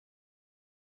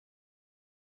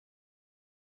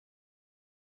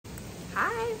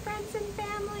friends and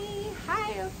family.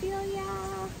 Hi, Ophelia.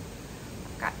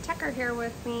 I've got Tucker here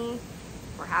with me.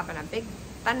 We're having a big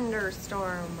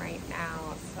thunderstorm right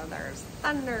now. So there's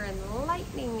thunder and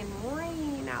lightning and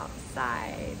rain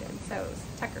outside. And so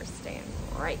Tucker's staying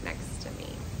right next to me.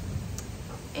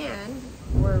 And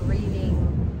we're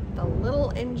reading The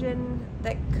Little Engine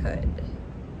That Could.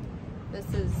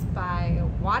 This is by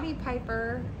Watty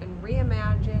Piper and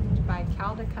reimagined by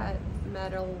Caldecott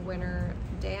Medal-winner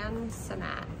Dan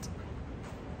Santat.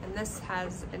 And this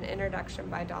has an introduction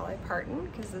by Dolly Parton,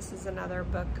 because this is another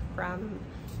book from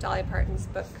Dolly Parton's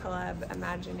book club,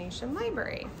 Imagination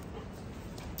Library.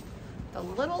 The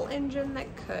Little Engine That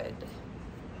Could.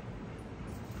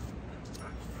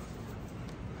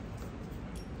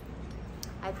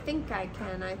 I think I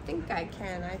can, I think I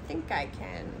can, I think I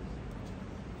can.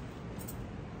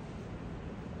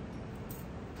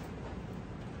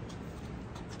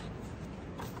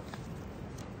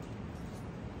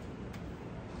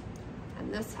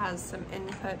 And this has some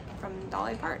input from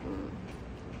Dolly Parton.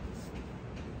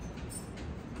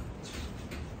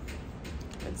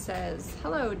 It says,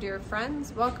 "Hello, dear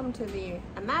friends. Welcome to the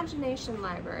Imagination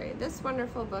Library. This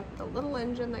wonderful book, The Little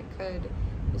Engine That Could,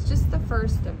 is just the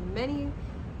first of many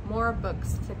more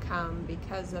books to come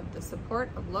because of the support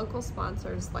of local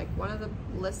sponsors like one of the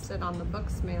listed on the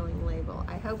book's mailing label.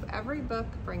 I hope every book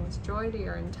brings joy to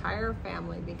your entire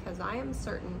family, because I am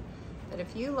certain that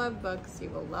if you love books, you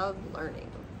will love learning.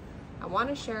 I want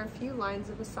to share a few lines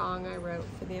of a song I wrote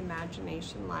for the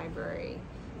Imagination Library.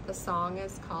 The song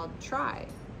is called Try.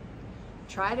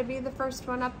 Try to be the first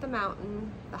one up the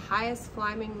mountain, the highest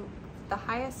flying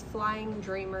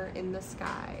dreamer in the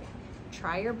sky.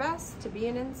 Try your best to be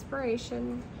an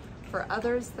inspiration for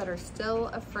others that are still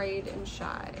afraid and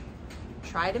shy.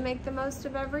 Try to make the most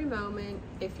of every moment.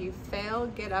 If you fail,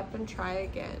 get up and try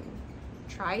again.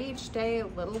 Try each day a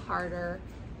little harder,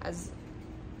 as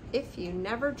if you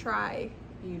never try,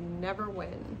 you never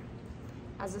win.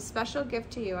 As a special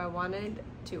gift to you, I wanted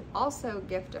to also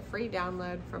gift a free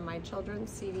download from my children's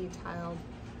CD titled,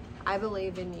 I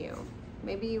Believe in You.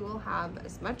 Maybe you will have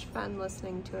as much fun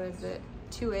listening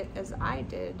to it as I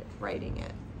did writing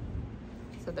it."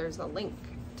 So there's a link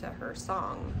to her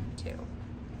song too.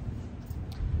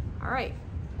 All right,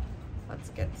 let's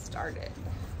get started.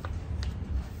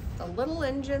 The Little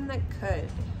Engine That Could.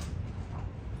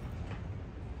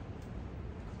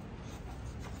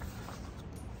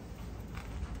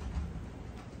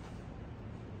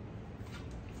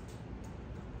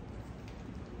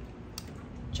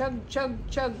 Chug, chug,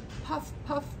 chug, puff,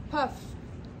 puff, puff.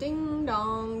 Ding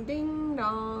dong,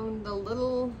 the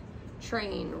little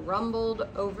train rumbled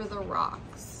over the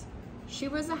rocks. She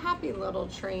was a happy little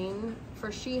train,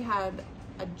 for she had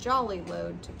a jolly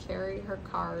load to carry. Her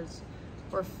cars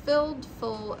were filled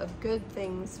full of good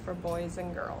things for boys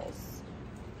and girls.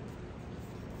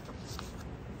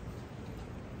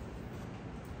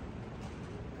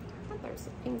 Oh, there's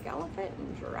a pink elephant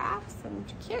and giraffes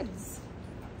and kids.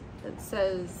 It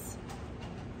says,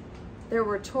 there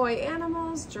were toy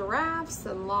animals, giraffes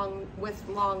with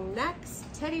long necks,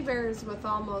 teddy bears with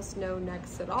almost no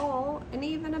necks at all, and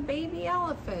even a baby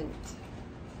elephant.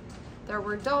 There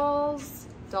were dolls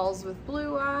with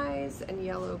blue eyes and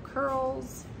yellow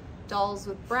curls, dolls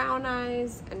with brown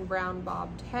eyes and brown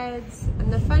bobbed heads,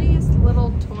 and the funniest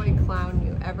little toy clown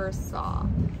you ever saw.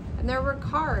 And there were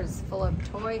cars full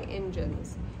of toy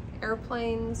engines,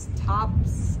 airplanes,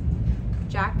 tops,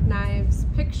 jackknives,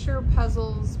 picture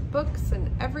puzzles, books, and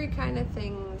every kind of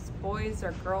things boys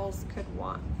or girls could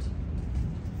want.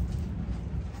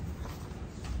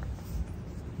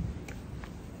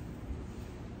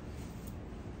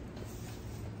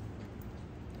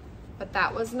 But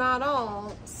that was not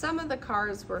all. Some of the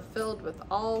cars were filled with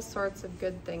all sorts of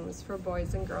good things for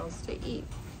boys and girls to eat.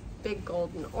 Big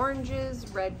golden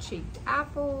oranges, red-cheeked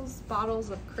apples, bottles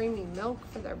of creamy milk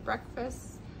for their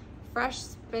breakfasts, fresh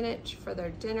spinach for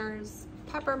their dinners,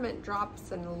 peppermint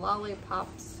drops and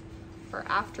lollipops for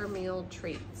after-meal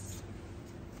treats.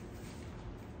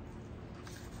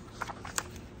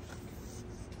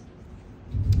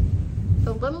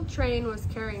 The little train was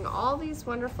carrying all these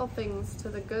wonderful things to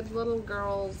the good little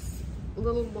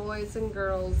boys and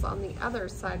girls on the other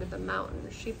side of the mountain.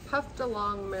 She puffed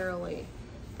along merrily.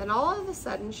 Then all of a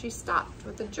sudden she stopped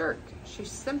with a jerk. She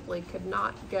simply could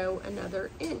not go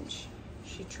another inch.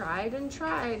 She tried and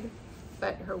tried,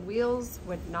 but her wheels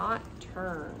would not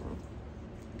turn.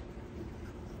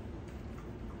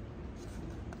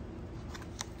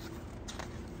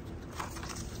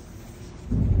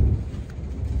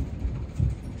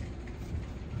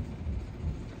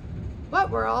 What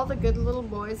were all the good little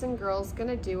boys and girls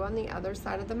gonna do on the other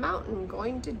side of the mountain,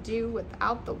 going to do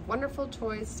without the wonderful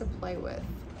toys to play with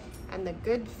and the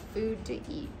good food to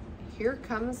eat? Here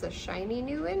comes a shiny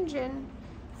new engine,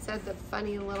 said the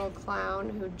funny little clown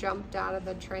who jumped out of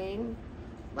the train.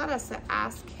 Let us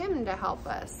ask him to help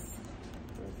us.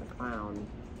 There's the clown.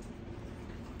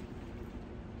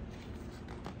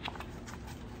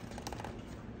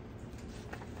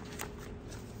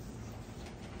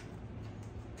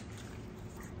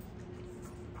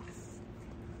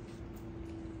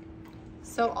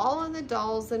 So all of the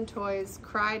dolls and toys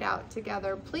cried out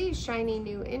together, "Please, shiny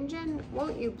new engine,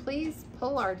 won't you please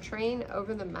pull our train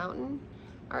over the mountain?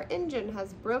 Our engine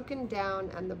has broken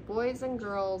down and the boys and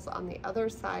girls on the other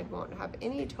side won't have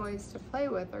any toys to play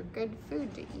with or good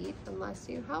food to eat unless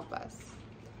you help us."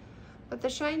 But the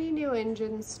shiny new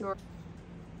engine snorted.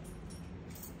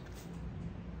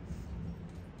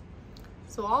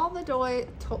 So all the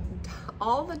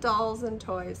dolls and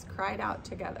toys cried out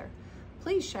together,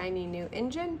 "Please, shiny new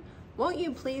engine, won't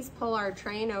you please pull our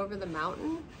train over the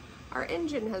mountain? Our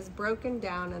engine has broken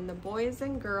down and the boys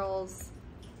and girls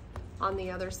on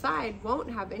the other side won't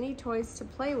have any toys to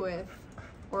play with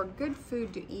or good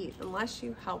food to eat unless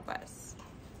you help us."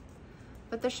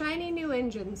 But the shiny new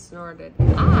engine snorted,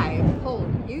 "I pull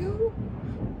you?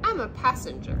 I'm a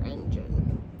passenger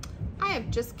engine. I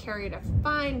have just carried a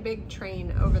fine big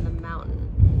train over the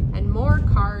mountain and more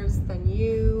cars than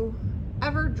you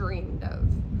ever dreamed of.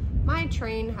 My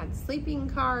train had sleeping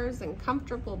cars and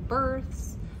comfortable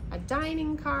berths, a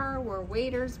dining car where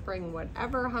waiters bring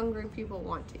whatever hungry people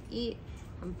want to eat,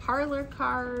 and parlor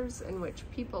cars in which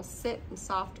people sit in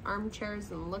soft armchairs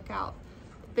and look out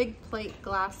the big plate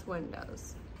glass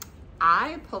windows.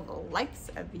 I pull the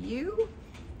likes of you?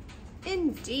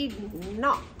 Indeed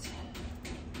not."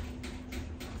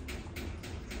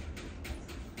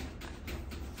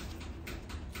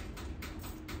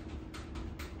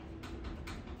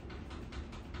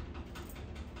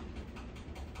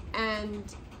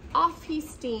 And off he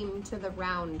steamed to the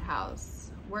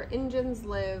roundhouse, where engines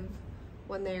live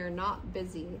when they are not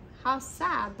busy. How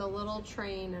sad the little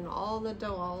train and all the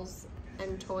dolls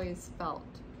and toys felt.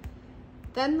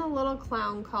 Then the little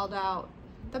clown called out,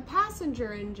 "The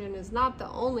passenger engine is not the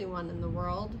only one in the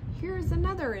world. Here's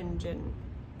another engine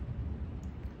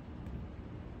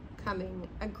coming,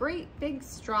 a great big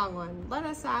strong one. Let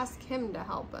us ask him to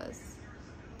help us."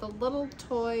 The little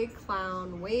toy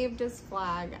clown waved his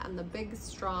flag and the big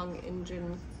strong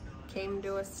engine came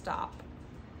to a stop.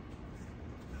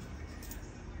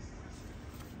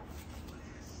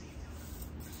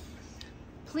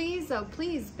 "Please, oh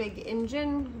please, big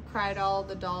engine," cried all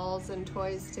the dolls and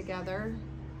toys together.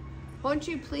 "Won't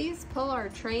you please pull our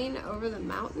train over the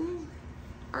mountain?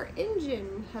 Our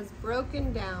engine has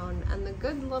broken down and the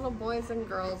good little boys and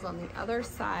girls on the other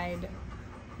side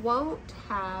won't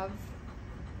have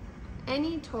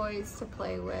any toys to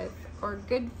play with or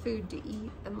good food to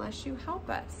eat unless you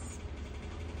help us."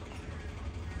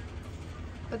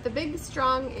 But the big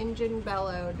strong engine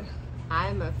bellowed,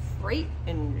 "I'm a freight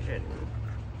engine.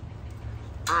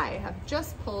 I have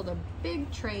just pulled a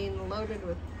big train loaded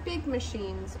with big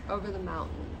machines over the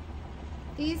mountain.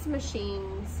 These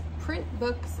machines print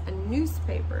books and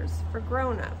newspapers for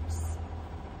grown-ups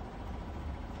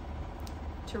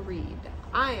to read.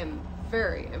 I am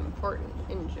very important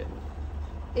engine.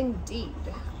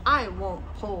 Indeed, I won't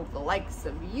pull the likes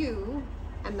of you."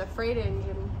 And the freight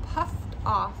engine puffed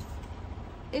off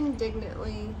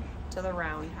indignantly to the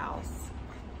roundhouse.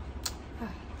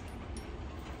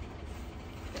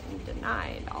 Getting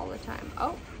denied all the time.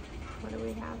 Oh, what do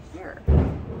we have here?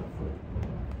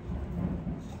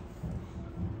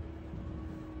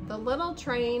 The little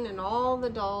train and all the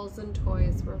dolls and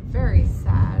toys were very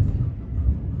sad.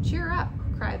 "Cheer up,"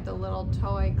 cried the little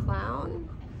toy clown.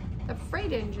 "The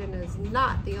freight engine is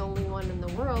not the only one in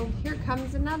the world. Here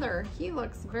comes another. He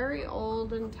looks very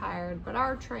old and tired, but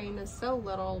our train is so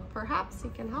little, perhaps he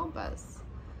can help us."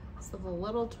 So the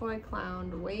little toy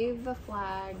clown waved the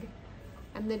flag,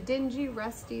 and the dingy,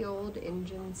 rusty old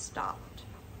engine stopped.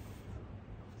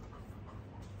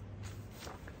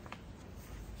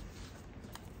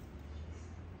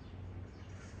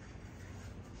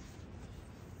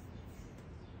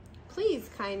 "Please,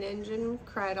 kind engine,"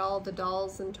 cried all the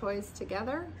dolls and toys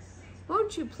together,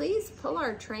 "won't you please pull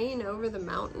our train over the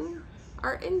mountain?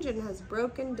 Our engine has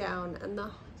broken down and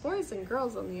the boys and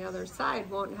girls on the other side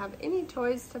won't have any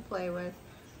toys to play with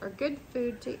or good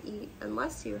food to eat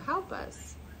unless you help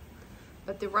us."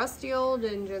 But the rusty old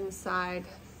engine sighed,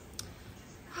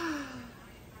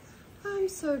 "I'm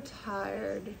so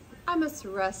tired. I must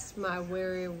rest my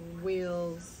weary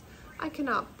wheels. I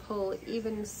cannot pull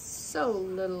even so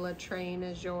little a train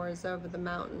as yours over the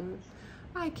mountain.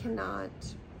 I cannot,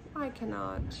 I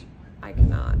cannot, I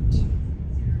cannot.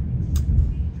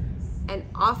 And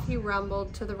off he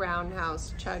rumbled to the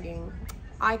roundhouse, chugging,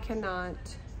 I cannot,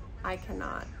 I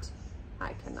cannot,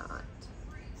 I cannot.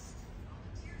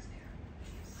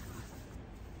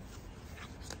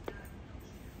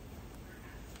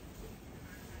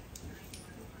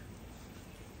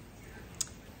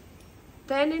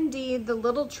 Then indeed the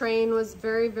little train was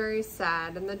very, very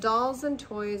sad, and the dolls and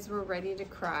toys were ready to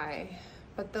cry.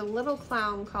 But the little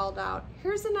clown called out,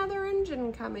 here's another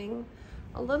engine coming.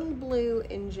 A little blue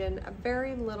engine, a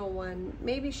very little one.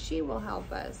 Maybe she will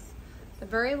help us. The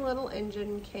very little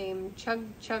engine came chug,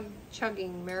 chug,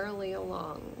 chugging merrily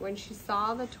along. When she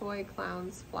saw the toy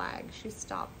clown's flag, she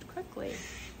stopped quickly.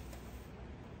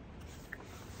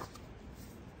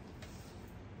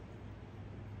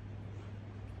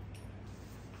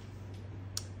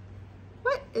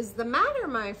 What is the matter,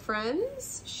 my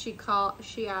friends? She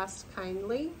asked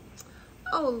kindly.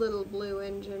 Oh, little blue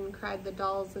engine, cried the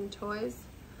dolls and toys.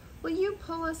 Will you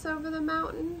pull us over the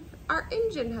mountain? Our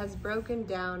engine has broken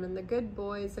down, and the good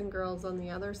boys and girls on the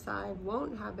other side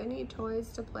won't have any toys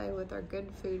to play with or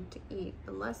good food to eat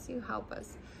unless you help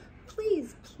us.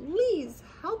 Please, please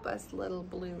help us, little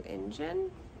blue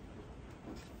engine.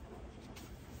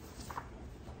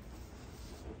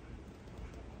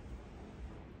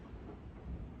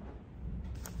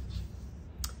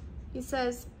 He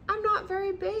says, I'm not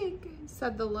very big,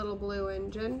 said the little blue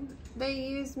engine. They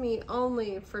use me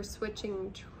only for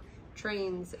switching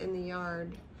trains in the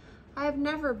yard. I have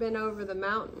never been over the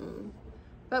mountain,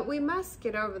 but we must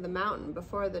get over the mountain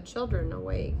before the children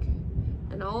awake,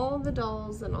 and all the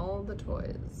dolls and all the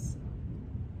toys.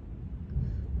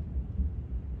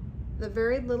 The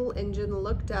very little engine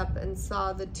looked up and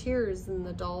saw the tears in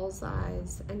the doll's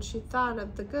eyes, and she thought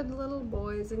of the good little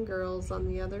boys and girls on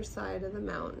the other side of the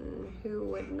mountain who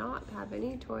would not have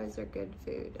any toys or good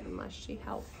food unless she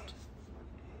helped.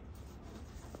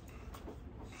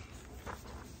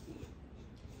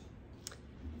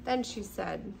 Then she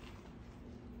said,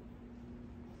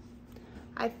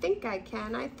 I think I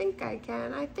can, I think I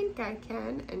can, I think I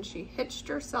can, and she hitched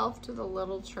herself to the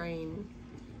little train.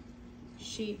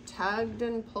 She tugged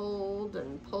and pulled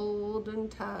and pulled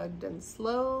and tugged, and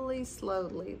slowly,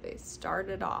 slowly they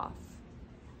started off.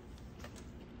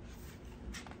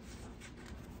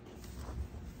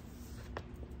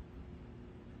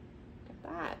 Look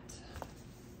at that.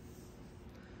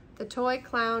 The toy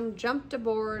clown jumped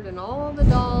aboard, and all the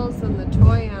dolls and the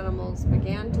toy animals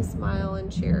began to smile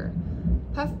and cheer.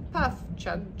 Puff, puff,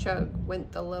 chug, chug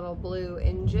went the little blue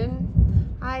engine.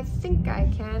 I think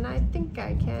I can, I think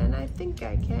I can, I think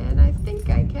I can, I think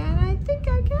I can, I think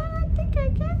I can, I think I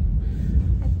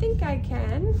can, I think I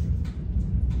can.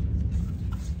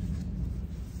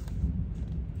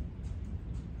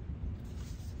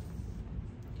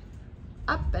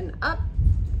 Up and up,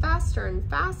 faster and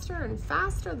faster and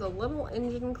faster the little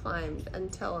engine climbed,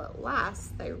 until at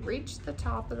last they reached the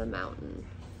top of the mountain.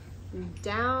 And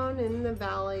down in the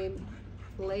valley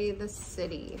lay the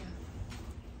city.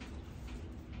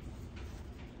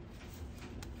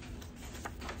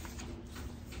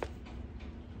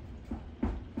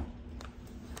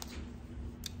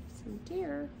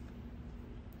 Deer.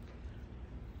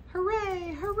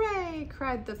 Hooray, hooray,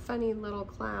 cried the funny little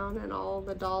clown and all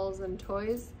the dolls and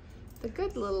toys. The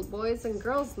good little boys and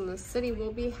girls in the city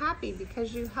will be happy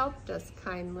because you helped us,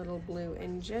 kind little blue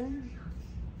engine.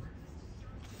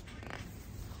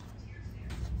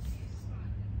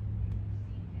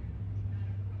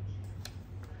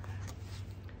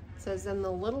 It says, and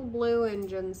the little blue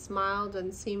engine smiled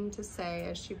and seemed to say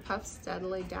as she puffed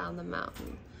steadily down the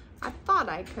mountain, I thought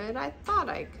I could, I thought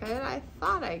I could, I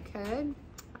thought I could,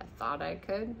 I thought I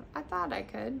could, I thought I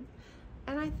could,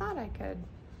 and I thought I could.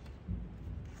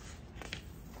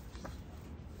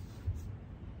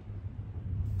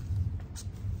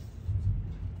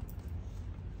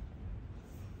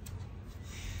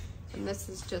 And this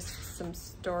is just some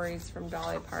stories from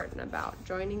Dolly Parton about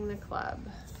joining the club.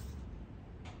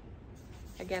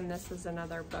 Again, this is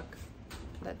another book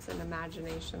that's an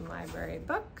Imagination Library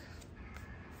book.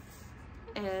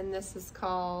 And this is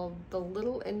called The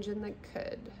Little Engine That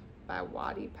Could by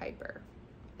Watty Piper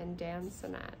and Dan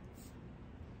Santat.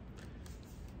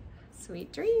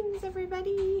 Sweet dreams,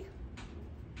 everybody.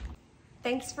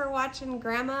 Thanks for watching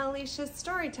Grandma Alicia's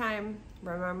Storytime.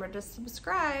 Remember to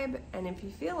subscribe, and if you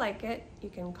feel like it, you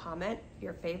can comment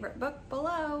your favorite book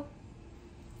below,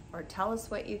 or tell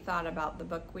us what you thought about the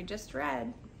book we just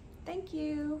read. Thank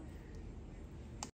you.